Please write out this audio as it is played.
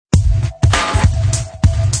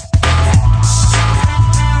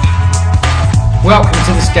Welcome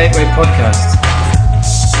to this Gateway podcast.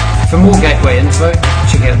 For more Gateway info,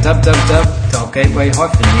 check out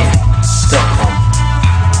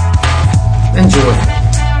www.gateway-net.com. Enjoy.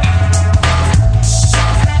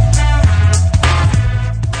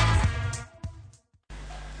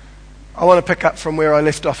 I want to pick up from where I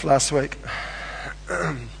left off last week.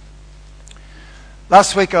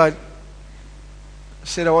 Last week I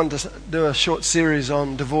said I wanted to do a short series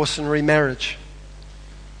on divorce and remarriage.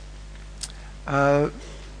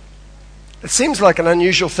 It seems like an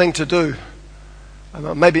unusual thing to do.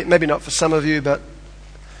 Maybe not for some of you, but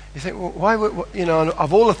you think, well, why would,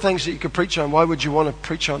 of all the things that you could preach on, why would you want to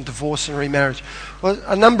preach on divorce and remarriage? Well,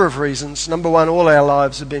 a number of reasons. Number one, all our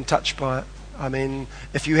lives have been touched by it. I mean,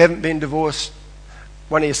 if you haven't been divorced,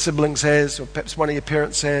 one of your siblings has, or perhaps one of your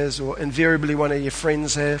parents has, or invariably one of your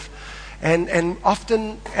friends have. And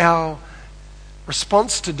often our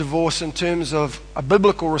response to divorce in terms of a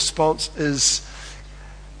biblical response is,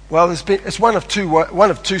 well, it's one of two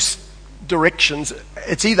directions.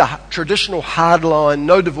 It's either traditional hardline,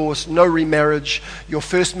 no divorce, no remarriage. Your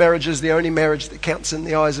first marriage is the only marriage that counts in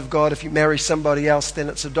the eyes of God. If you marry somebody else, then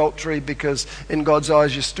it's adultery because in God's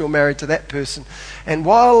eyes you're still married to that person. And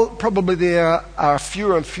while probably there are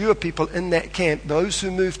fewer and fewer people in that camp, those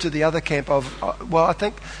who move to the other camp I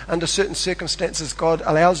think under certain circumstances God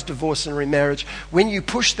allows divorce and remarriage. When you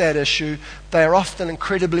push that issue, they are often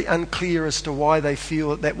incredibly unclear as to why they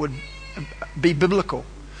feel that would be biblical.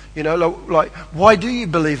 You know, like, why do you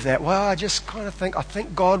believe that? Well, I just kind of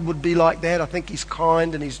think God would be like that. I think He's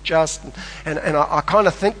kind and He's just, and I kind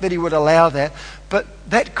of think that He would allow that. But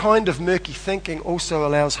that kind of murky thinking also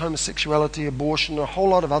allows homosexuality, abortion, a whole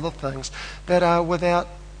lot of other things that are without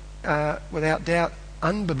doubt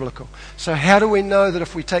unbiblical. So how do we know that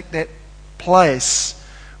if we take that place,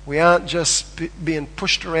 we aren't just being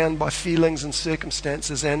pushed around by feelings and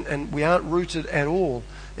circumstances, and we aren't rooted at all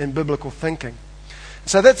in biblical thinking?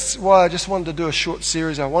 So that's why I just wanted to do a short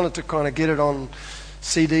series. I wanted to kind of get it on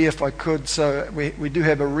CD if I could, so we do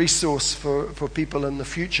have a resource for people in the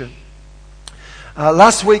future.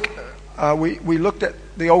 Last week we looked at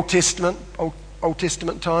the Old Testament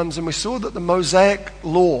times, and we saw that the Mosaic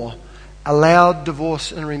law allowed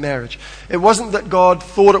divorce and remarriage. It wasn't that God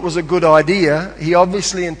thought it was a good idea. He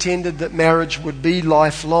obviously intended that marriage would be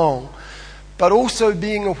lifelong, but also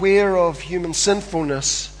being aware of human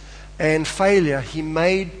sinfulness and failure, He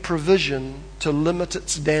made provision to limit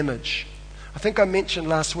its damage. I think I mentioned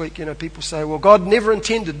last week, people say, well, God never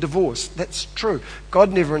intended divorce. That's true.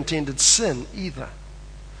 God never intended sin either.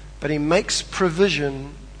 But He makes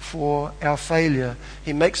provision for our failure.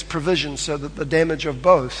 He makes provision so that the damage of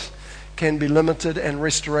both can be limited and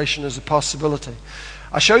restoration is a possibility.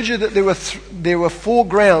 I showed you that there were four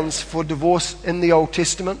grounds for divorce in the Old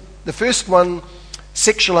Testament. The first one,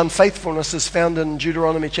 sexual unfaithfulness, is found in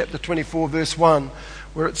Deuteronomy chapter 24 verse 1,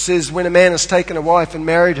 where it says, when a man has taken a wife and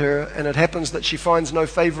married her, and it happens that she finds no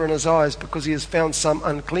favor in his eyes because he has found some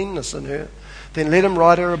uncleanness in her, then let him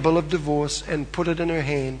write her a bill of divorce and put it in her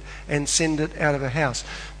hand and send it out of her house.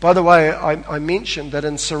 By the way, I mentioned that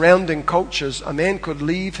in surrounding cultures, a man could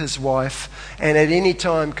leave his wife and at any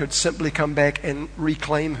time could simply come back and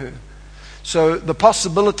reclaim her. So the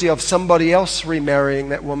possibility of somebody else remarrying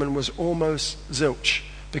that woman was almost zilch,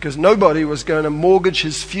 because nobody was going to mortgage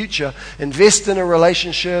his future, invest in a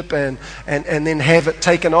relationship, and then have it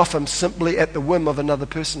taken off him simply at the whim of another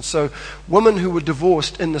person. So women who were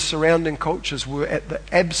divorced in the surrounding cultures were at the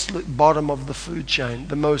absolute bottom of the food chain,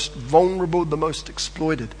 the most vulnerable, the most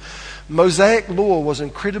exploited. Mosaic law was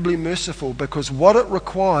incredibly merciful, because what it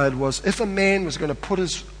required was, if a man was going to put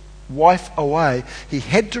his wife away, he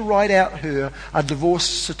had to write out her a divorce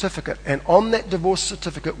certificate, and on that divorce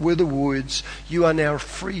certificate were the words, you are now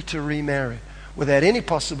free to remarry, without any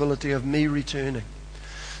possibility of me returning.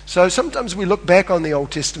 So sometimes we look back on the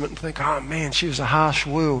Old Testament and think, oh man, she was a harsh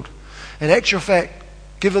world. In actual fact,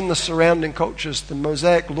 given the surrounding cultures, the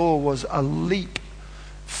Mosaic law was a leap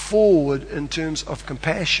forward in terms of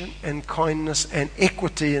compassion and kindness and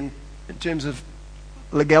equity in terms of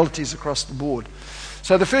legalities across the board.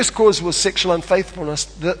 So the first cause was sexual unfaithfulness.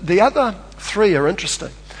 The other three are interesting.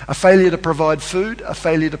 A failure to provide food, a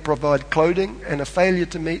failure to provide clothing, and a failure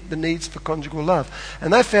to meet the needs for conjugal love.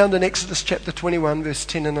 And they're found in Exodus chapter 21, verse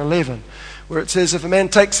 10 and 11, where it says, if a man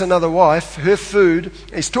takes another wife, her food,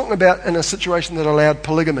 he's talking about in a situation that allowed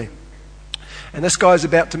polygamy. And this guy's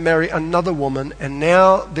about to marry another woman, and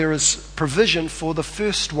now there is provision for the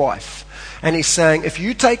first wife. And he's saying, if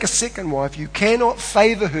you take a second wife, you cannot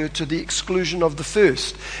favor her to the exclusion of the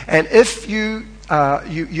first. And if you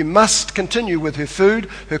must continue with her food,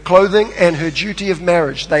 her clothing, and her duty of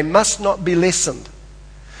marriage. They must not be lessened.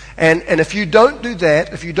 And if you don't do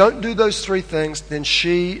that, if you don't do those three things, then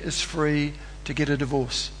she is free to get a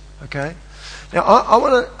divorce. Okay? Now,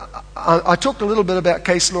 I talked a little bit about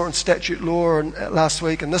case law and statute law last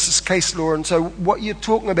week, and this is case law. And so what you're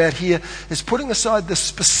talking about here is putting aside the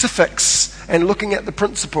specifics and looking at the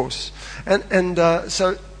principles.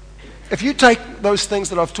 So if you take those things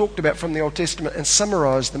that I've talked about from the Old Testament and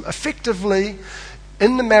summarize them, effectively,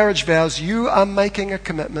 in the marriage vows, you are making a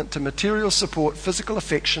commitment to material support, physical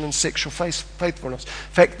affection, and sexual faithfulness.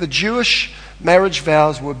 In fact, the Jewish marriage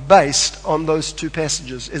vows were based on those two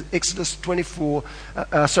passages,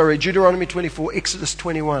 Deuteronomy 24, Exodus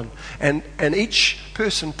 21. And each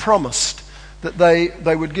person promised that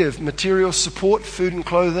they would give material support, food and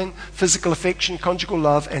clothing, physical affection, conjugal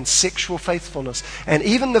love, and sexual faithfulness. And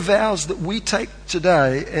even the vows that we take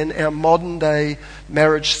today in our modern day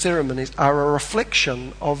marriage ceremonies are a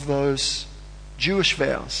reflection of those Jewish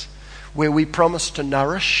vows, where we promise to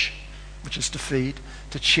nourish, which is to feed,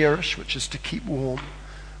 to cherish, which is to keep warm.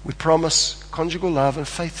 We promise conjugal love and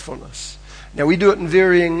faithfulness. Now, we do it in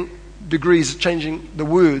varying degrees, changing the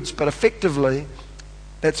words, but effectively,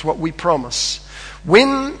 that's what we promise.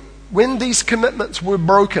 When these commitments were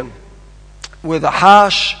broken with a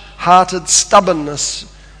harsh-hearted stubbornness,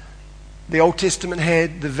 the Old Testament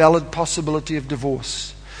had the valid possibility of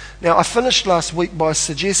divorce. Now, I finished last week by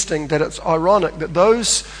suggesting that it's ironic that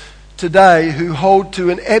those today who hold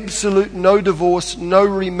to an absolute no divorce, no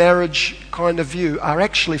remarriage kind of view are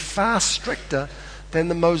actually far stricter than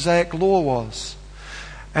the Mosaic law was.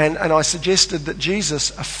 And I suggested that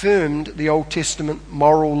Jesus affirmed the Old Testament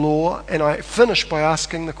moral law, and I finished by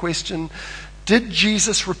asking the question, did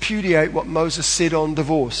Jesus repudiate what Moses said on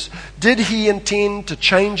divorce? Did he intend to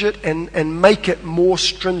change it and make it more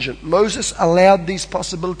stringent? Moses allowed these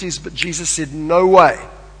possibilities, but Jesus said no way,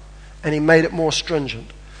 and he made it more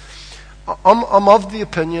stringent. I'm of the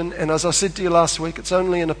opinion, and as I said to you last week, it's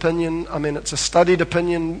only an opinion. I mean, it's a studied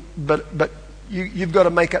opinion, but you've got to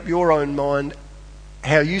make up your own mind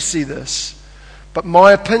how you see this. But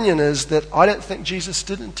my opinion is that I don't think Jesus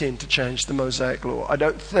did intend to change the Mosaic law. I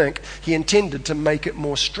don't think he intended to make it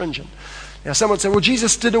more stringent. Now, someone would say, well,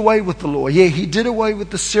 Jesus did away with the law. Yeah, he did away with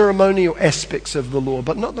the ceremonial aspects of the law,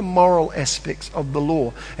 but not the moral aspects of the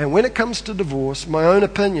law. And when it comes to divorce, my own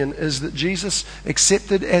opinion is that Jesus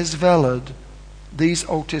accepted as valid these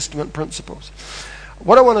Old Testament principles.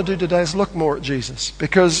 What I want to do today is look more at Jesus,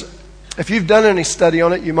 because if you've done any study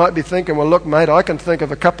on it, you might be thinking, well, look, mate, I can think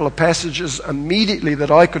of a couple of passages immediately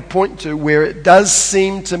that I could point to where it does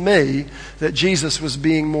seem to me that Jesus was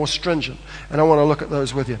being more stringent. And I want to look at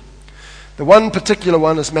those with you. The one particular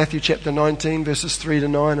one is Matthew chapter 19, verses 3 to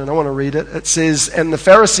 9, and I want to read it. It says, "And the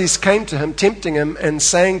Pharisees came to him, tempting him, and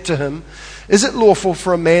saying to him, 'Is it lawful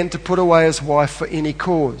for a man to put away his wife for any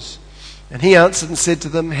cause?' And he answered and said to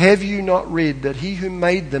them, 'Have you not read that he who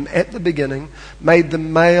made them at the beginning made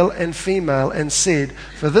them male and female, and said,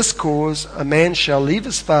 For this cause a man shall leave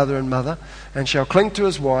his father and mother, and shall cling to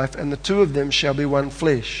his wife, and the two of them shall be one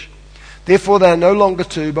flesh. Therefore they are no longer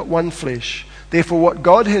two, but one flesh. Therefore what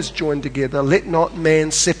God has joined together, let not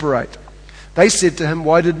man separate.' They said to him,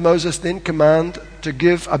 'Why did Moses then command to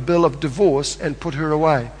give a bill of divorce and put her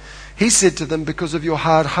away?' He said to them, 'Because of your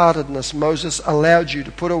hard-heartedness, Moses allowed you to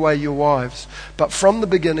put away your wives. But from the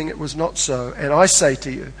beginning it was not so. And I say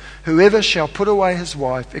to you, whoever shall put away his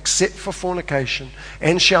wife, except for fornication,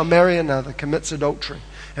 and shall marry another, commits adultery.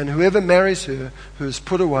 And whoever marries her who is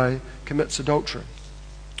put away commits adultery.'"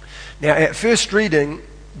 Now, at first reading,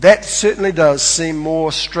 that certainly does seem more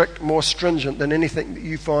strict, more stringent than anything that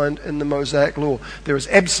you find in the Mosaic law. There is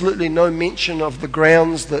absolutely no mention of the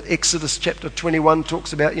grounds that Exodus chapter 21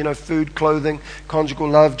 talks about, food, clothing, conjugal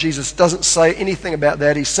love. Jesus doesn't say anything about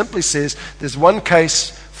that. He simply says there's one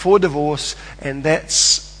case for divorce, and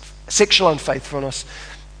that's sexual unfaithfulness.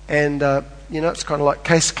 And, it's kind of like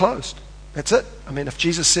case closed. That's it. I mean, if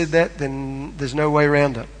Jesus said that, then there's no way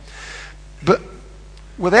around it. But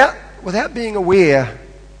without being aware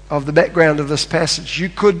of the background of this passage, you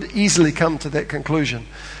could easily come to that conclusion.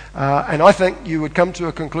 And I think you would come to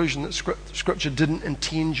a conclusion that Scripture didn't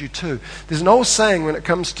intend you to. There's an old saying when it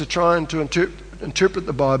comes to trying to interpret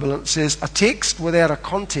the Bible, and it says, a text without a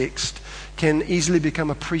context can easily become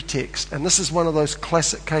a pretext. And this is one of those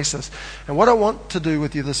classic cases. And what I want to do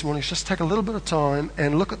with you this morning is just take a little bit of time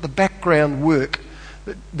and look at the background work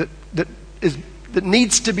that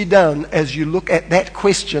needs to be done as you look at that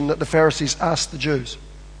question that the Pharisees asked the Jews.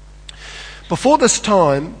 Before this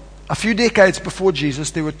time, a few decades before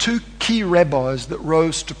Jesus, there were two key rabbis that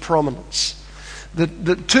rose to prominence.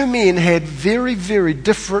 The two men had very, very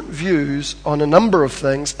different views on a number of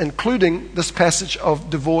things, including this passage of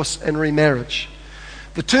divorce and remarriage.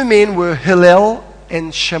 The two men were Hillel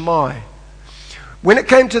and Shammai. When it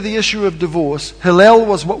came to the issue of divorce, Hillel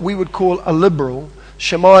was what we would call a liberal.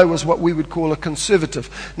 Shammai was what we would call a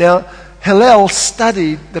conservative. Now, Hillel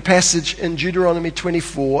studied the passage in Deuteronomy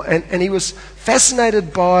 24, and he was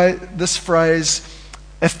fascinated by this phrase,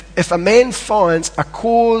 if a man finds a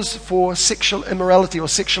cause for sexual immorality or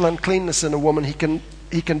sexual uncleanness in a woman, he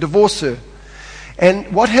can divorce her.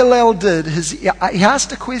 And what Hillel did is he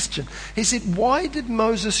asked a question. He said, why did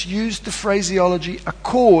Moses use the phraseology, a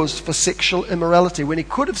cause for sexual immorality, when he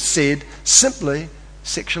could have said simply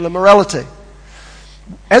sexual immorality?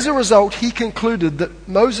 As a result, he concluded that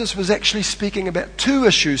Moses was actually speaking about two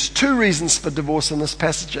issues, two reasons for divorce in this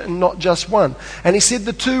passage, and not just one. And he said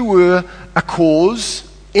the two were a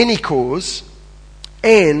cause, any cause,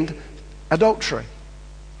 and adultery.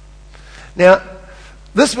 Now,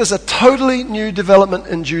 this was a totally new development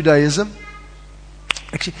in Judaism.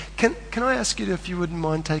 Actually, can I ask you if you wouldn't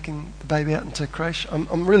mind taking the baby out into creche?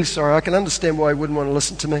 I'm really sorry. I can understand why he wouldn't want to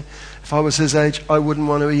listen to me. If I was his age, I wouldn't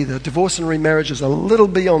want to either. Divorce and remarriage is a little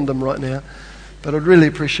beyond him right now, but I'd really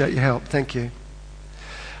appreciate your help. Thank you.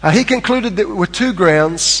 He concluded that there were two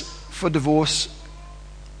grounds for divorce: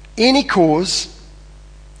 any cause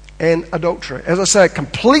and adultery. As I say, a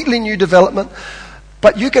completely new development,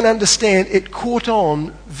 but you can understand it caught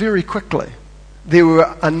on very quickly. There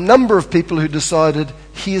were a number of people who decided,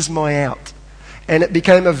 here's my out. And it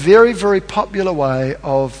became a very, very popular way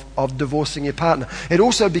of divorcing your partner. It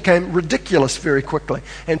also became ridiculous very quickly.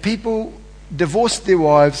 And people divorced their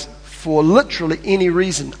wives for literally any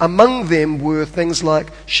reason. Among them were things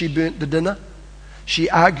like she burnt the dinner, she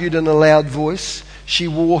argued in a loud voice, she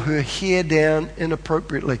wore her hair down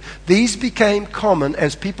inappropriately. These became common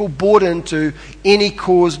as people bought into any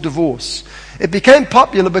cause divorce. It became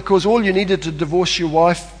popular because all you needed to divorce your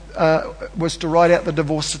wife was to write out the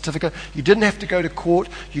divorce certificate. You didn't have to go to court.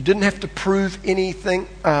 You didn't have to prove anything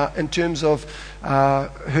in terms of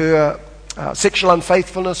her sexual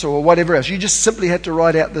unfaithfulness or whatever else. You just simply had to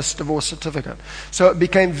write out this divorce certificate. So it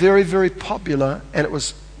became very, very popular, and it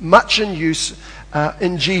was much in use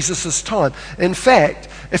in Jesus' time. In fact,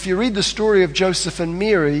 if you read the story of Joseph and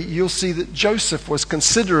Mary, you'll see that Joseph was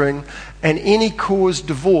considering an any-cause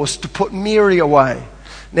divorce to put Mary away.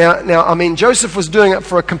 Now, I mean, Joseph was doing it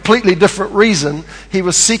for a completely different reason. He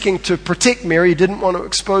was seeking to protect Mary. He didn't want to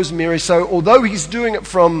expose Mary. So although he's doing it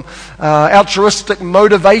from altruistic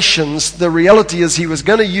motivations, the reality is he was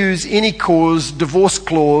going to use any cause divorce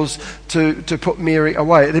clause to put Mary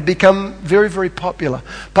away. It had become very, very popular.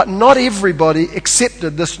 But not everybody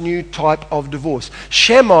accepted this new type of divorce.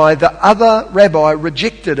 Shammai, the other rabbi,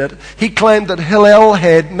 rejected it. He claimed that Hillel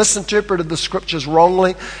had misinterpreted the scriptures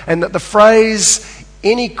wrongly, and that the phrase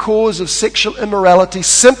any cause of sexual immorality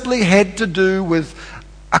simply had to do with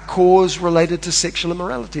a cause related to sexual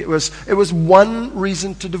immorality. It was one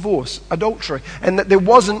reason to divorce, adultery, and that there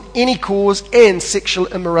wasn't any cause and sexual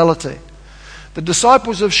immorality. The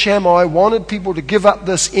disciples of Shammai wanted people to give up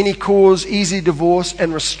this any cause, easy divorce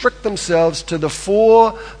and restrict themselves to the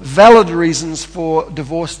four valid reasons for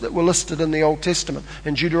divorce that were listed in the Old Testament,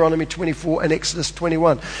 in Deuteronomy 24 and Exodus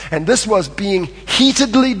 21. And this was being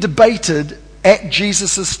heatedly debated at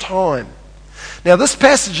Jesus' time. Now, this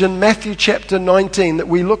passage in Matthew chapter 19 that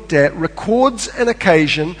we looked at records an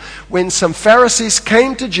occasion when some Pharisees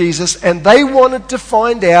came to Jesus and they wanted to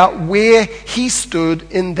find out where he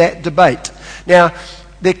stood in that debate. Now,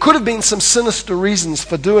 there could have been some sinister reasons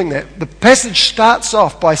for doing that. The passage starts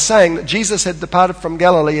off by saying that Jesus had departed from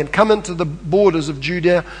Galilee and come into the borders of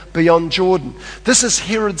Judea beyond Jordan. This is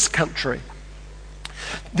Herod's country.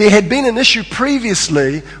 There had been an issue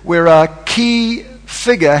previously where a key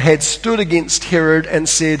figure had stood against Herod and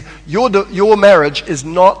said, your marriage is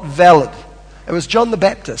not valid. It was John the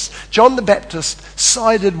Baptist. John the Baptist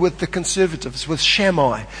sided with the conservatives, with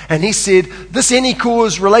Shammai. And he said, this any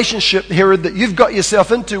cause relationship, Herod, that you've got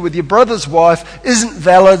yourself into with your brother's wife isn't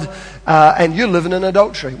valid, and you're living in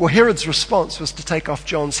adultery. Well, Herod's response was to take off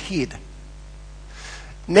John's head.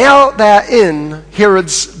 Now they're in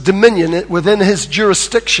Herod's dominion, within his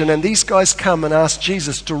jurisdiction, and these guys come and ask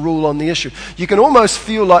Jesus to rule on the issue. You can almost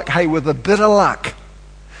feel like, hey, with a bit of luck,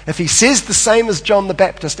 if he says the same as John the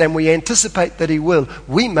Baptist, and we anticipate that he will,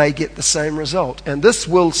 we may get the same result. And this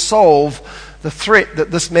will solve the threat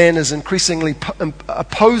that this man is increasingly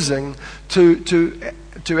opposing to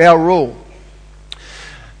our rule.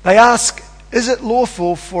 They ask, is it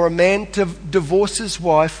lawful for a man to divorce his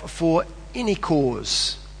wife for any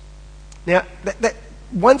cause? Now, that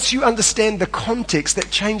once you understand the context,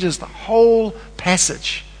 that changes the whole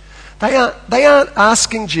passage. They aren't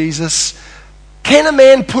asking Jesus, can a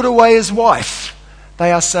man put away his wife?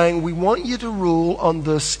 They are saying, we want you to rule on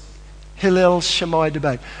this Hillel Shammai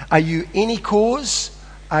debate. Are you any cause?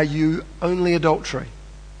 Are you only adultery?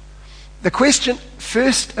 The question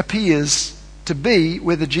first appears to be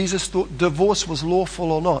whether Jesus thought divorce was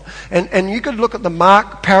lawful or not. And you could look at the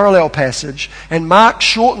Mark parallel passage, and Mark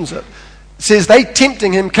shortens it. It says, they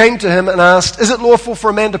tempting him came to him and asked, is it lawful for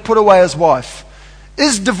a man to put away his wife?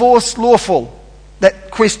 Is divorce lawful?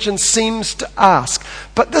 That question seems to ask.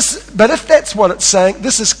 But if that's what it's saying,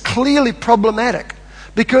 this is clearly problematic,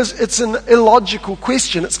 because it's an illogical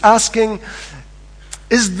question. It's asking,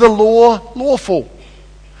 is the law lawful?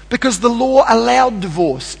 Because the law allowed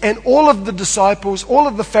divorce, and all of the disciples, all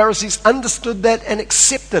of the Pharisees understood that and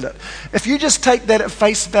accepted it. If you just take that at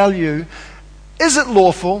face value, is it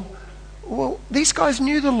lawful? Well, these guys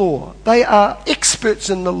knew the law. They are experts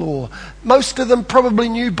in the law. Most of them probably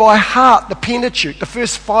knew by heart the Pentateuch, the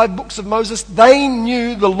first 5 books of Moses. They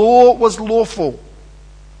knew the law was lawful.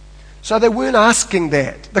 So they weren't asking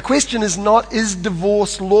that. The question is not, is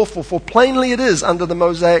divorce lawful? For plainly it is under the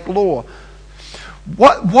Mosaic law.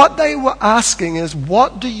 What they were asking is,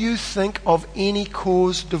 what do you think of any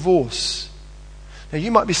cause divorce? Now you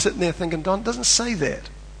might be sitting there thinking, Don, it doesn't say that.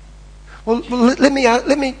 Well, let me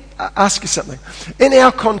ask you something. In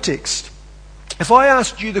our context, if I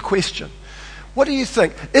asked you the question, what do you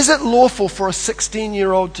think? Is it lawful for a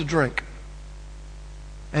 16-year-old to drink?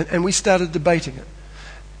 And we started debating it.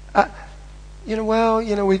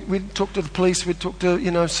 We'd talk to the police, we'd talk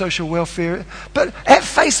to, social welfare. But at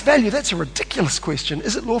face value, that's a ridiculous question.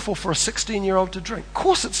 Is it lawful for a 16-year-old to drink? Of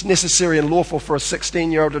course it's necessary and lawful for a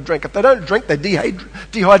 16-year-old to drink. If they don't drink, they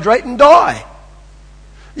dehydrate and die.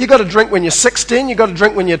 You've got to drink when you're 16, you've got to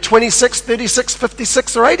drink when you're 26, 36,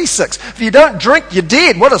 56, or 86. If you don't drink, you're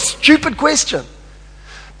dead. What a stupid question.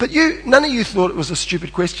 But none of you thought it was a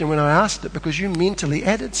stupid question when I asked it, because you mentally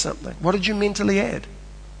added something. What did you mentally add?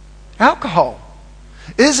 Alcohol.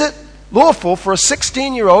 Is it lawful for a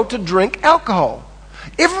 16-year-old to drink alcohol?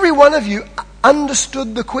 Every one of you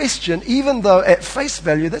understood the question, even though at face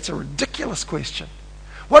value that's a ridiculous question.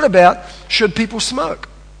 What about, should people smoke?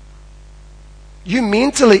 You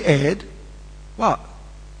mentally add, what?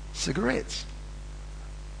 Cigarettes.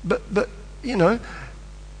 But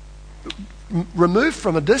removed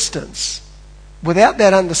from a distance, without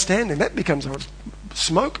that understanding, that becomes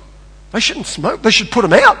smoke. They shouldn't smoke. They should put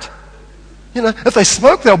them out. If they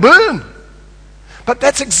smoke, they'll burn. But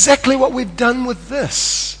that's exactly what we've done with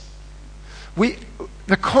this.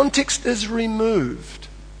 The context is removed,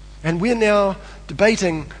 and we're now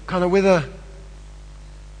debating kind of whether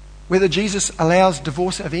Jesus allows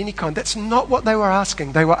divorce of any kind. That's not what they were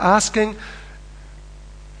asking. They were asking,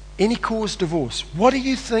 any cause divorce. What do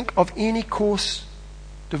you think of any cause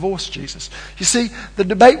divorce, Jesus? You see, the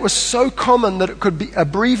debate was so common that it could be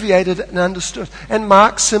abbreviated and understood. And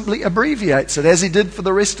Mark simply abbreviates it, as he did for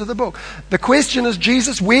the rest of the book. The question is,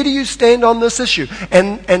 Jesus, where do you stand on this issue?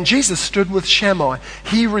 And Jesus stood with Shammai.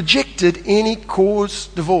 He rejected any cause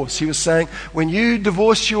divorce. He was saying, when you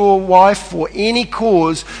divorce your wife for any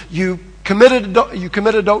cause, you commit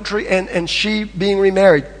adultery, and she, being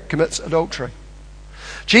remarried, commits adultery.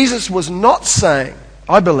 Jesus was not saying,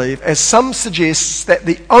 I believe, as some suggests, that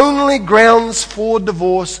the only grounds for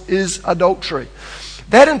divorce is adultery.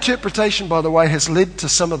 That interpretation, by the way, has led to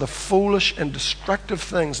some of the foolish and destructive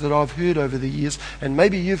things that I've heard over the years, and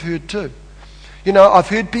maybe you've heard too. I've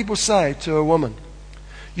heard people say to a woman,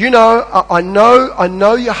 I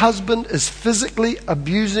know your husband is physically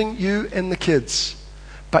abusing you and the kids,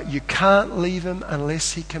 but you can't leave him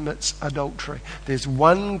unless he commits adultery. There's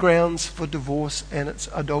one grounds for divorce, and it's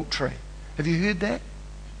adultery. Have you heard that?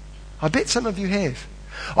 I bet some of you have.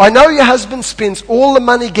 I know your husband spends all the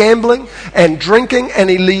money gambling and drinking, and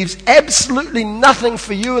he leaves absolutely nothing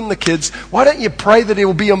for you and the kids. Why don't you pray that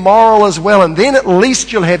he'll be immoral as well, and then at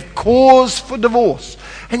least you'll have cause for divorce.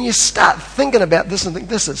 And you start thinking about this and think,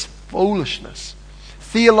 this is foolishness.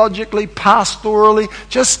 Theologically, pastorally,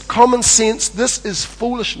 just common sense, this is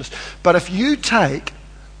foolishness. But if you take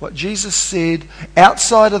what Jesus said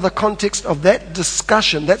outside of the context of that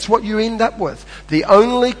discussion, that's what you end up with. The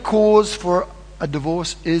only cause for a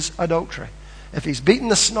divorce is adultery. If he's beating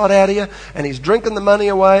the snot out of you and he's drinking the money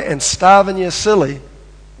away and starving you silly,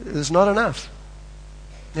 there's not enough.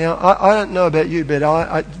 Now, I don't know about you, but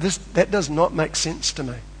that does not make sense to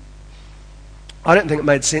me. I don't think it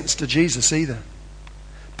made sense to Jesus either.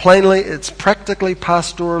 Plainly, it's practically,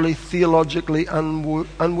 pastorally, theologically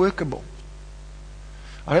unworkable.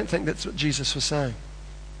 I don't think that's what Jesus was saying.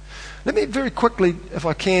 Let me very quickly, if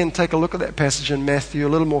I can, take a look at that passage in Matthew a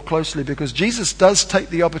little more closely, because Jesus does take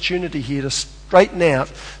the opportunity here to straighten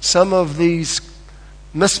out some of these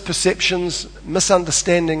misperceptions,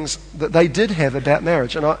 misunderstandings that they did have about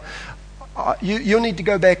marriage. And you'll need to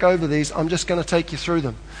go back over these. I'm just going to take you through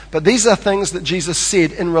them. But these are things that Jesus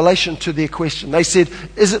said in relation to their question. They said,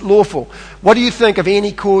 is it lawful? What do you think of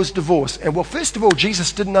any cause divorce? And well, first of all,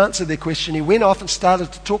 Jesus didn't answer their question. He went off and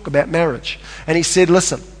started to talk about marriage. And he said,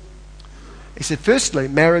 listen. He said, firstly,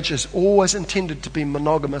 marriage is always intended to be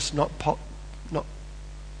monogamous, not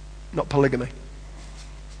polygamy.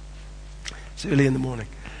 It's early in the morning.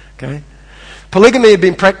 Okay? Polygamy had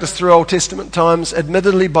been practiced through Old Testament times.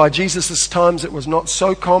 Admittedly, by Jesus' times, it was not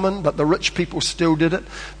so common, but the rich people still did it.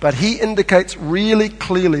 But he indicates really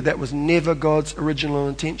clearly that was never God's original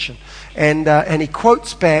intention. And he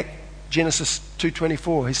quotes back Genesis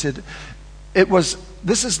 2:24. He said,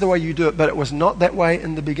 this is the way you do it, but it was not that way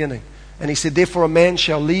in the beginning. And he said, therefore a man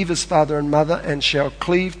shall leave his father and mother and shall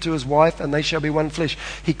cleave to his wife, and they shall be one flesh.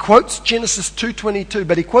 He quotes Genesis 2:22,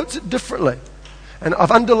 but he quotes it differently. And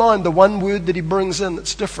I've underlined the one word that he brings in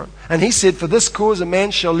that's different. And he said, for this cause a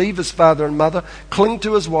man shall leave his father and mother, cling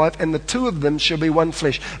to his wife, and the two of them shall be one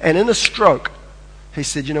flesh. And in a stroke, he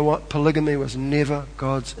said, you know what? Polygamy was never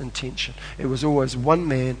God's intention. It was always one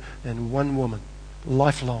man and one woman,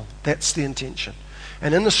 lifelong. That's the intention.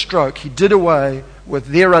 And in a stroke, he did away with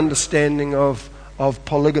their understanding of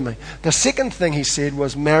polygamy. The second thing he said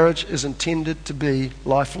was marriage is intended to be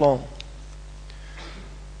lifelong.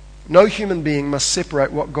 No human being must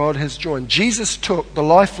separate what God has joined. Jesus took the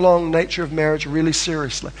lifelong nature of marriage really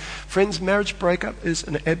seriously. Friends, marriage breakup is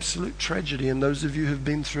an absolute tragedy, and those of you who've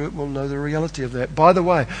been through it will know the reality of that. By the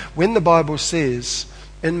way, when the Bible says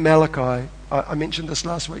in Malachi, I mentioned this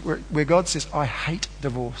last week, where God says, I hate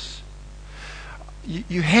divorce.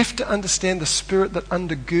 You have to understand the spirit that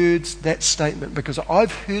undergirds that statement, because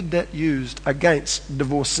I've heard that used against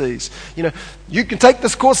divorcees. You know, you can take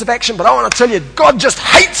this course of action, but I want to tell you, God just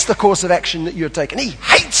hates the course of action that you're taking. He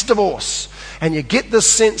hates divorce. And you get this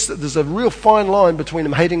sense that there's a real fine line between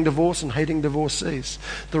him hating divorce and hating divorcees.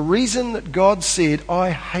 The reason that God said,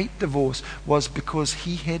 I hate divorce, was because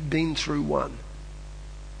he had been through one.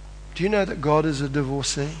 Do you know that God is a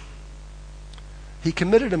divorcee? He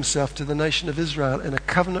committed himself to the nation of Israel in a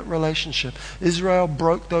covenant relationship. Israel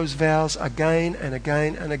broke those vows again and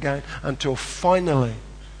again and again until finally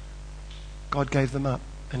God gave them up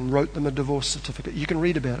and wrote them a divorce certificate. You can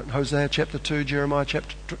read about it in Hosea chapter 2, Jeremiah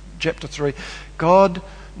chapter 3. God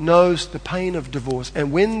knows the pain of divorce.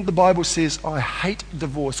 And when the Bible says, I hate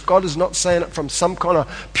divorce, God is not saying it from some kind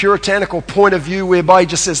of puritanical point of view whereby he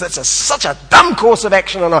just says, that's such a dumb course of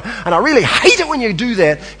action and I really hate it when you do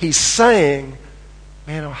that. He's saying,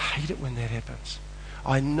 man, I hate it when that happens.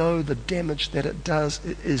 I know the damage that it does.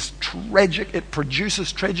 It is tragic. It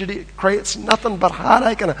produces tragedy. It creates nothing but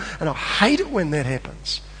heartache. And I hate it when that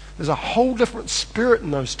happens. There's a whole different spirit in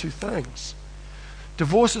those two things.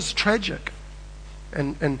 Divorce is tragic.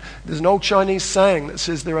 And there's an old Chinese saying that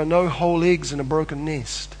says there are no whole eggs in a broken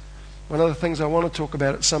nest. One of the things I want to talk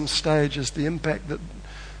about at some stage is the impact that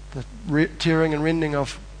the tearing and rending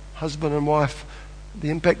of husband and wife, the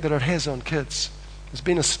impact that it has on kids. There's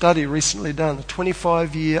been a study recently done, a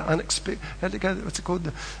 25-year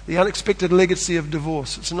The Unexpected Legacy of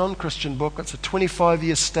Divorce. It's a non-Christian book. It's a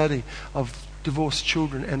 25-year study of divorced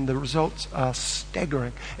children, and the results are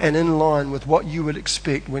staggering and in line with what you would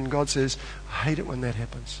expect when God says, I hate it when that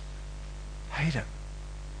happens. Hate it.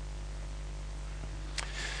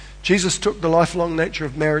 Jesus took the lifelong nature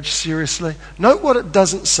of marriage seriously. Note what it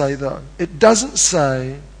doesn't say, though. It doesn't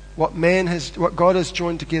say what God has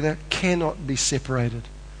joined together cannot be separated.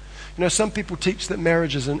 You know, some people teach that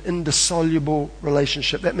marriage is an indissoluble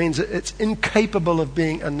relationship. That means it's incapable of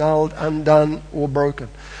being annulled, undone, or broken.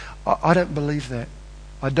 I don't believe that.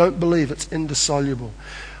 I don't believe it's indissoluble.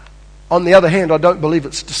 On the other hand, I don't believe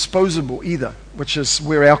it's disposable either, which is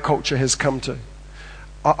where our culture has come to.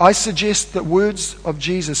 I suggest that words of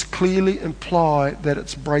Jesus clearly imply that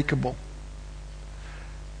it's breakable,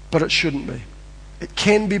 but it shouldn't be. It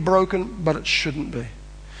can be broken, but it shouldn't be.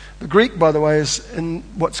 The Greek, by the way, is in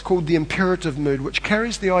what's called the imperative mood, which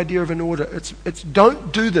carries the idea of an order. It's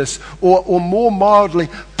don't do this, or more mildly,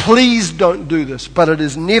 please don't do this, but it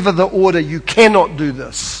is never the order, you cannot do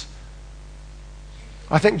this.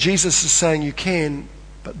 I think Jesus is saying you can,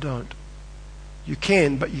 but don't. You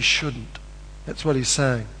can, but you shouldn't. That's what he's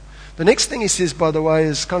saying. The next thing he says, by the way,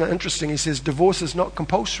 is kind of interesting. He says divorce is not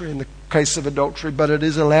compulsory in the case of adultery, but it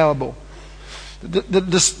is allowable.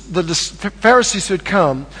 The Pharisees who had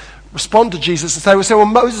come respond to Jesus and say, well,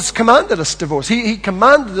 Moses commanded us divorce. He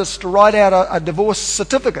commanded us to write out a divorce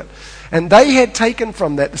certificate. And they had taken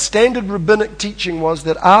from that, the standard rabbinic teaching was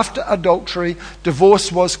that after adultery,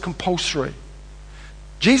 divorce was compulsory.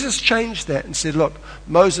 Jesus changed that and said, look,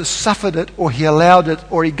 Moses suffered it, or he allowed it,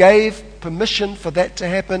 or he gave permission for that to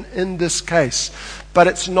happen in this case. But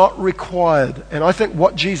it's not required. And I think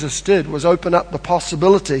what Jesus did was open up the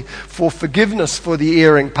possibility for forgiveness for the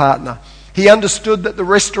erring partner. He understood that the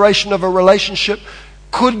restoration of a relationship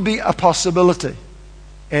could be a possibility,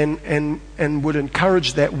 and would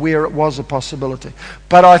encourage that where it was a possibility.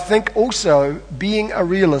 But I think also, being a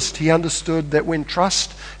realist, he understood that when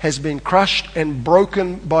trust has been crushed and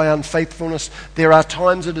broken by unfaithfulness, there are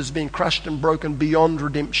times it has been crushed and broken beyond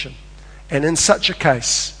redemption. And in such a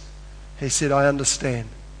case, he said, I understand.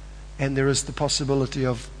 And there is the possibility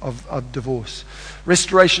of divorce.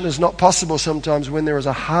 Restoration is not possible sometimes when there is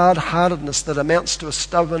a hard-heartedness that amounts to a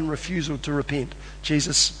stubborn refusal to repent.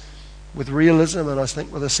 Jesus, with realism and I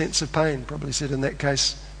think with a sense of pain, probably said in that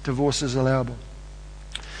case, divorce is allowable.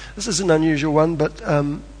 This is an unusual one, but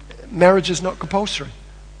marriage is not compulsory.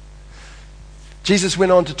 Jesus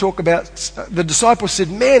went on to talk about, the disciples said,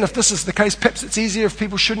 man, if this is the case, perhaps it's easier if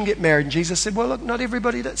people shouldn't get married. And Jesus said, well, look,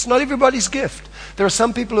 it's not everybody's gift. There are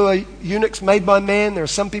some people who are eunuchs made by man. There are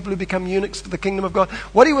some people who become eunuchs for the kingdom of God.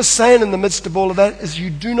 What he was saying in the midst of all of that is you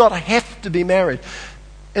do not have to be married.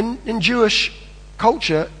 In Jewish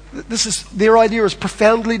culture, their idea is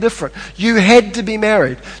profoundly different. You had to be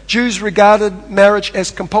married. Jews regarded marriage as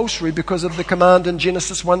compulsory because of the command in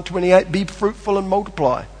Genesis 1:28, be fruitful and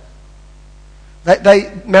multiply.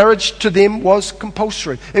 Marriage to them was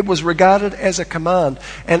compulsory. It was regarded as a command.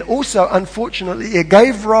 And also, unfortunately, it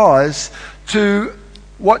gave rise to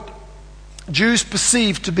what Jews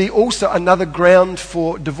perceived to be also another ground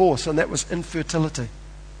for divorce, and that was infertility.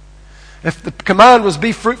 If the command was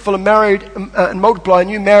be fruitful and married and multiply, and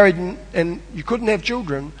you married and you couldn't have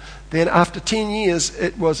children, then after 10 years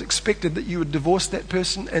it was expected that you would divorce that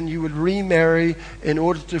person and you would remarry in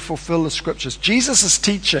order to fulfill the scriptures. Jesus'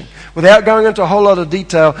 teaching, without going into a whole lot of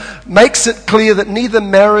detail, makes it clear that neither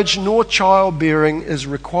marriage nor childbearing is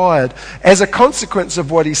required. As a consequence of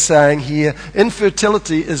what he's saying here,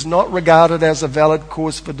 infertility is not regarded as a valid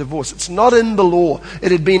cause for divorce. It's not in the law.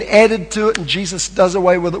 It had been added to it, and Jesus does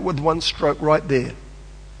away with it with one stroke right there.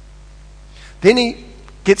 Then he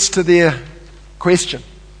gets to their question.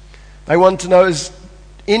 They want to know, is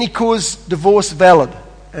any cause divorce valid?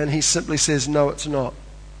 And he simply says, no, it's not.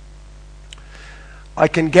 I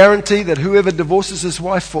can guarantee that whoever divorces his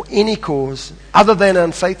wife for any cause other than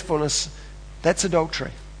unfaithfulness, that's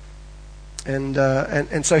adultery. And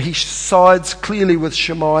so he sides clearly with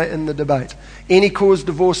Shammai in the debate. Any cause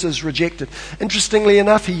divorce is rejected. Interestingly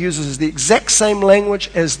enough, he uses the exact same language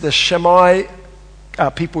as the Shammai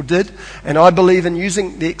people did, and I believe in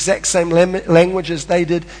using the exact same language as they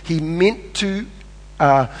did. He meant to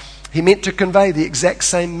convey the exact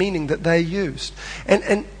same meaning that they used.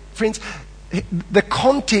 And friends, the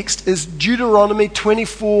context is Deuteronomy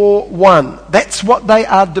 24:1. That's what they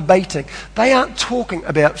are debating. They aren't talking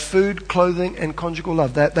about food, clothing, and conjugal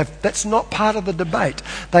love. That's not part of the debate.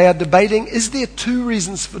 They are debating, is there two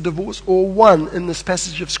reasons for divorce or one in this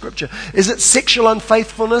passage of Scripture? Is it sexual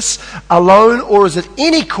unfaithfulness alone, or is it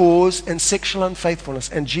any cause and sexual unfaithfulness?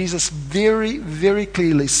 And Jesus very, very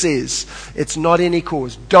clearly says, it's not any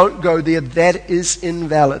cause. Don't go there. That is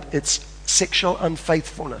invalid. It's sexual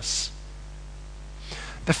unfaithfulness.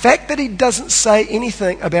 The fact that he doesn't say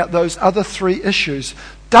anything about those other three issues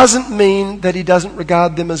doesn't mean that he doesn't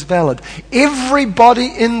regard them as valid. Everybody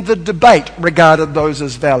in the debate regarded those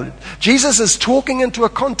as valid. Jesus is talking into a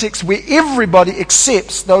context where everybody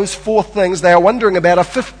accepts those four things. They are wondering about a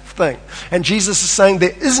fifth thing. And Jesus is saying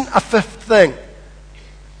there isn't a fifth thing.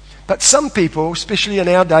 But some people, especially in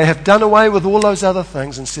our day, have done away with all those other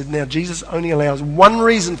things and said, now Jesus only allows one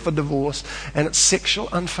reason for divorce, and it's sexual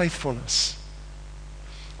unfaithfulness.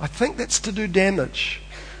 I think that's to do damage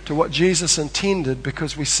to what Jesus intended,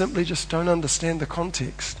 because we simply just don't understand the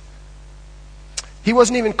context. He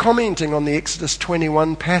wasn't even commenting on the Exodus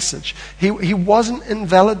 21 passage. He wasn't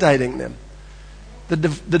invalidating them.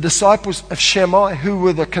 The disciples of Shammai, who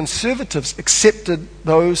were the conservatives, accepted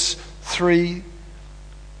those three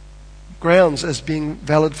grounds as being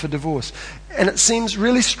valid for divorce. And it seems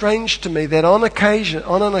really strange to me that on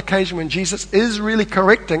an occasion when Jesus is really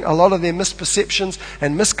correcting a lot of their misperceptions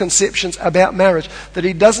and misconceptions about marriage, that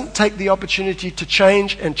he doesn't take the opportunity to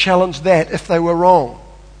change and challenge that if they were wrong.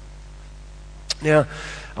 Now,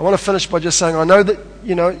 I want to finish by just saying, I know that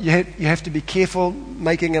you have to be careful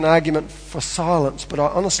making an argument for silence, but I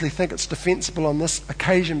honestly think it's defensible on this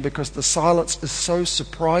occasion because the silence is so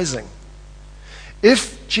surprising.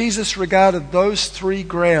 If Jesus regarded those three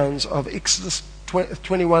grounds of Exodus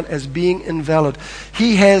 21 as being invalid.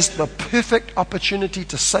 He has the perfect opportunity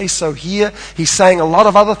to say so here. He's saying a lot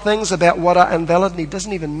of other things about what are invalid, and he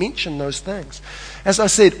doesn't even mention those things. As I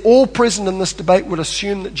said, all present in this debate would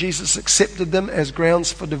assume that Jesus accepted them as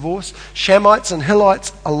grounds for divorce. Shamites and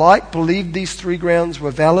Hillites alike believed these three grounds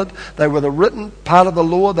were valid. They were the written part of the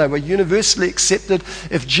law. They were universally accepted.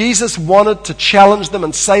 If Jesus wanted to challenge them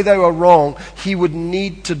and say they were wrong, he would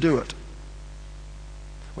need to do it.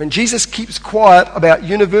 When Jesus keeps quiet about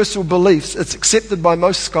universal beliefs, it's accepted by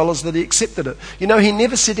most scholars that he accepted it. You know, he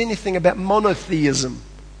never said anything about monotheism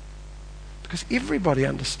because everybody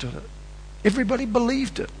understood it. Everybody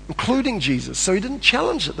believed it, including Jesus. So he didn't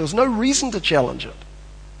challenge it. There was no reason to challenge it.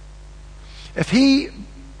 If he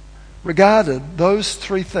regarded those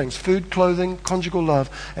three things, food, clothing, conjugal love,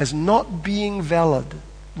 as not being valid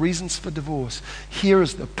reasons for divorce, here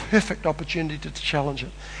is the perfect opportunity to challenge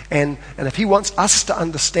it. And if he wants us to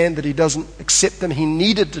understand that he doesn't accept them, he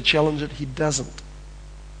needed to challenge it, he doesn't.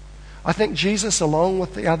 I think Jesus, along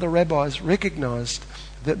with the other rabbis, recognized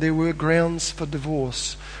that there were grounds for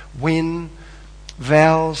divorce when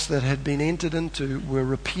vows that had been entered into were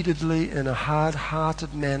repeatedly in a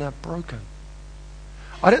hard-hearted manner broken.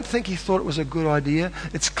 I don't think he thought it was a good idea.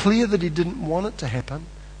 It's clear that he didn't want it to happen.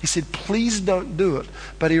 He said, please don't do it.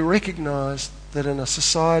 But he recognized that in a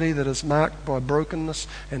society that is marked by brokenness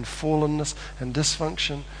and fallenness and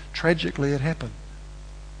dysfunction, tragically it happened.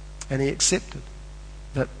 And he accepted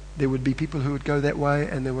that there would be people who would go that way,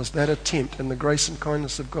 and there was that attempt in the grace and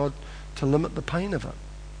kindness of God to limit the pain of it.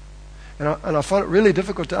 And I find it really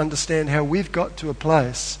difficult to understand how we've got to a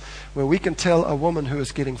place where we can tell a woman who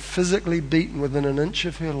is getting physically beaten within an inch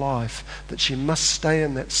of her life that she must stay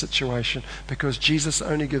in that situation because Jesus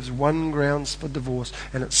only gives one grounds for divorce,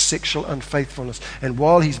 and it's sexual unfaithfulness. And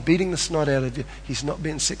while he's beating the snot out of you, he's not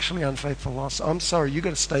being sexually unfaithful. I'm sorry, you've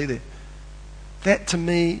got to stay there. That to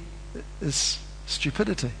me is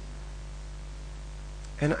stupidity.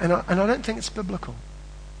 And I don't think it's biblical.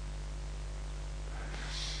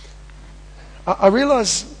 I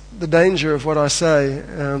realize the danger of what I say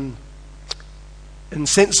in the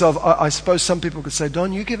sense of, I suppose some people could say,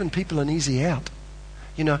 Don, you're giving people an easy out.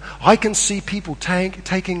 You know, I can see people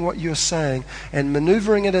taking what you're saying and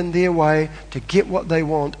maneuvering it in their way to get what they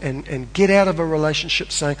want and get out of a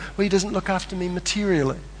relationship saying, well, he doesn't look after me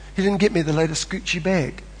materially. He didn't get me the latest Gucci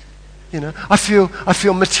bag. You know, I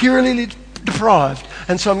feel materially deprived,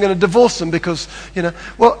 and so I'm going to divorce him because, you know,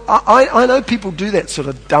 well, I know people do that sort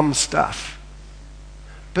of dumb stuff.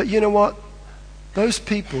 But you know what? Those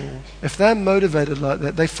people, if they're motivated like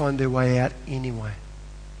that, they find their way out anyway.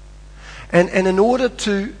 And in order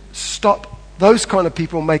to stop those kind of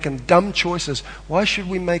people making dumb choices, why should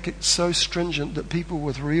we make it so stringent that people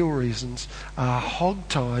with real reasons are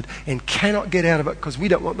hog-tied and cannot get out of it because we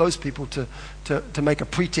don't want those people to make a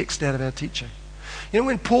pretext out of our teaching? You know,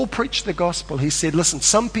 when Paul preached the gospel, he said, listen,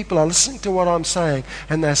 some people are listening to what I'm saying,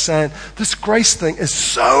 and they're saying, this grace thing is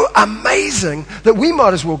so amazing that we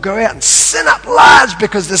might as well go out and sin up large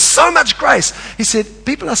because there's so much grace. He said,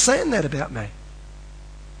 people are saying that about me.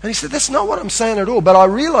 And he said, that's not what I'm saying at all. But I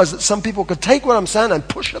realize that some people could take what I'm saying and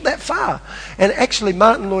push it that far. And actually,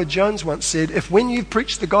 Martin Lloyd-Jones once said, if when you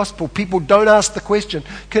preach the gospel, people don't ask the question,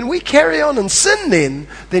 can we carry on and sin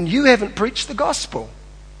then you haven't preached the gospel.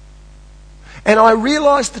 And I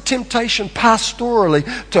realized the temptation pastorally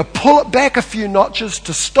to pull it back a few notches,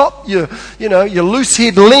 to stop your loose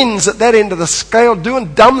head lens at that end of the scale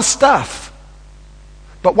doing dumb stuff.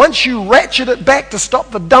 But once you ratchet it back to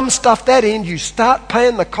stop the dumb stuff that end, you start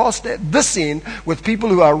paying the cost at this end with people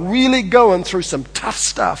who are really going through some tough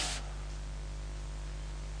stuff.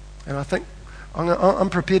 And I think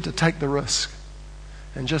I'm prepared to take the risk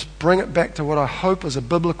and just bring it back to what I hope is a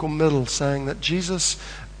biblical middle, saying that Jesus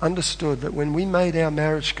understood that when we made our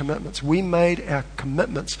marriage commitments, we made our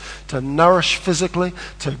commitments to nourish physically,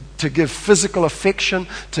 to give physical affection,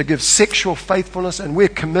 to give sexual faithfulness, and we're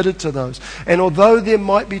committed to those. And although there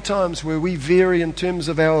might be times where we vary in terms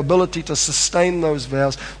of our ability to sustain those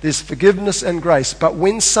vows, there's forgiveness and grace. But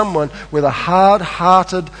when someone with a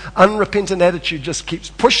hard-hearted, unrepentant attitude just keeps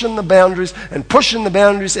pushing the boundaries and pushing the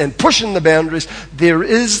boundaries and pushing the boundaries, there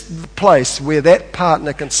is the place where that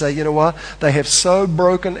partner can say, you know what, they have so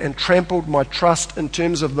broken and trampled my trust in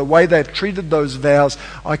terms of the way they've treated those vows,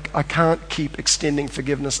 I can't keep extending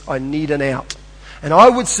forgiveness. I need an out. And I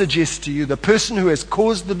would suggest to you the person who has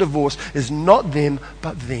caused the divorce is not them,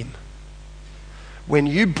 but them. When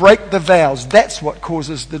you break the vows, that's what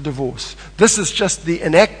causes the divorce. This is just the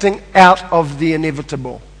enacting out of the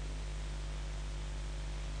inevitable.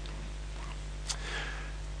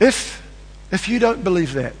 If If you don't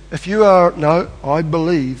believe that, if you are, no, I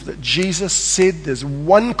believe that Jesus said there's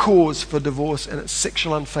one cause for divorce and it's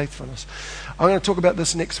sexual unfaithfulness. I'm going to talk about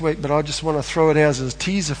this next week, but I just want to throw it out as a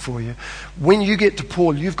teaser for you. When you get to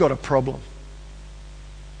Paul, you've got a problem.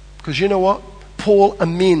 Because you know what? Paul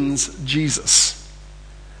amends Jesus.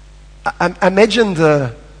 Imagine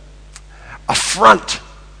the affront.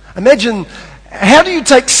 Imagine, how do you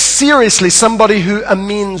take seriously somebody who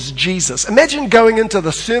amends Jesus? Imagine going into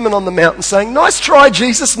the Sermon on the Mount and saying, nice try,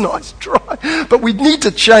 Jesus, nice try. But we need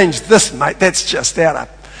to change this, mate. That's just out of...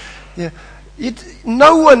 Yeah.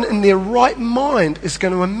 No one in their right mind is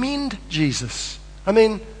going to amend Jesus. I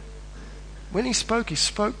mean, when he spoke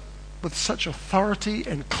with such authority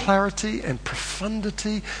and clarity and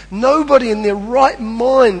profundity. Nobody in their right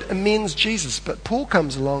mind amends Jesus. But Paul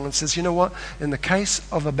comes along and says, you know what? In the case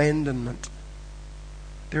of abandonment,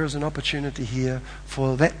 there is an opportunity here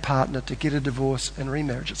for that partner to get a divorce and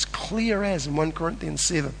remarriage. It's clear as in 1 Corinthians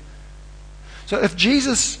 7. So if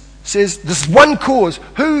Jesus says this one cause,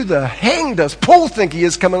 who the hang does Paul think he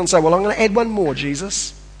is come in and say, well, I'm going to add one more,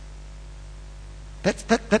 Jesus? That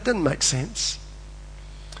didn't make sense.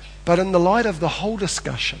 But in the light of the whole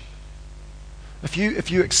discussion, if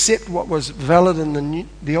you accept what was valid in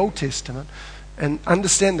the Old Testament and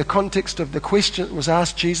understand the context of the question that was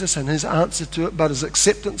asked Jesus and his answer to it, but his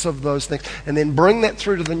acceptance of those things, and then bring that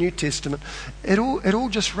through to the New Testament, it all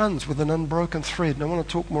just runs with an unbroken thread. And I want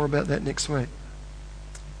to talk more about that next week.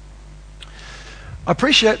 I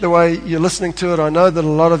appreciate the way you're listening to it. I know that a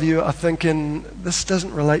lot of you are thinking, this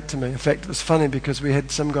doesn't relate to me. In fact, it was funny because we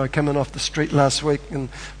had some guy coming off the street last week, and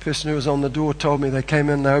the person who was on the door told me they came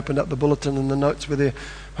in, they opened up the bulletin and the notes were there.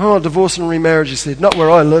 Oh, divorce and remarriage, he said. Not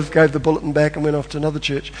where I live. Gave the bulletin back and went off to another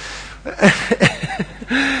church.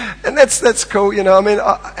 And that's cool, you know. I mean,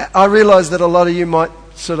 I realise that a lot of you might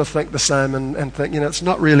sort of think the same and think, you know, it's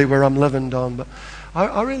not really where I'm living, Don, but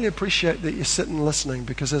I really appreciate that you're sitting listening,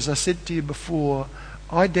 because as I said to you before,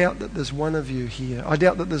 I doubt that there's one of you here. I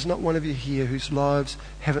doubt that there's not one of you here whose lives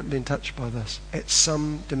haven't been touched by this at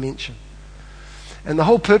some dimension. And the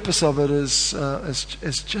whole purpose of it is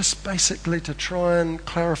just basically to try and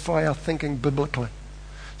clarify our thinking biblically,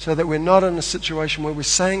 so that we're not in a situation where we're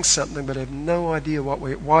saying something but have no idea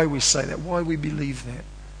why we say that, why we believe that,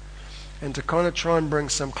 and to kind of try and bring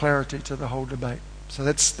some clarity to the whole debate. So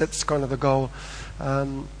that's kind of the goal.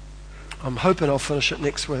 I'm hoping I'll finish it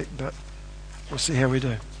next week, but we'll see how we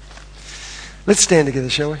do. Let's stand together,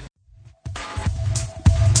 shall we?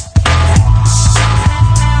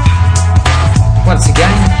 Once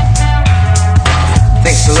again,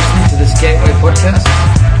 thanks for listening to this Gateway podcast.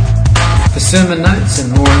 For sermon notes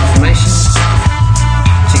and more information,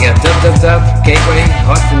 check out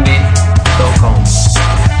www.gateway-net.com.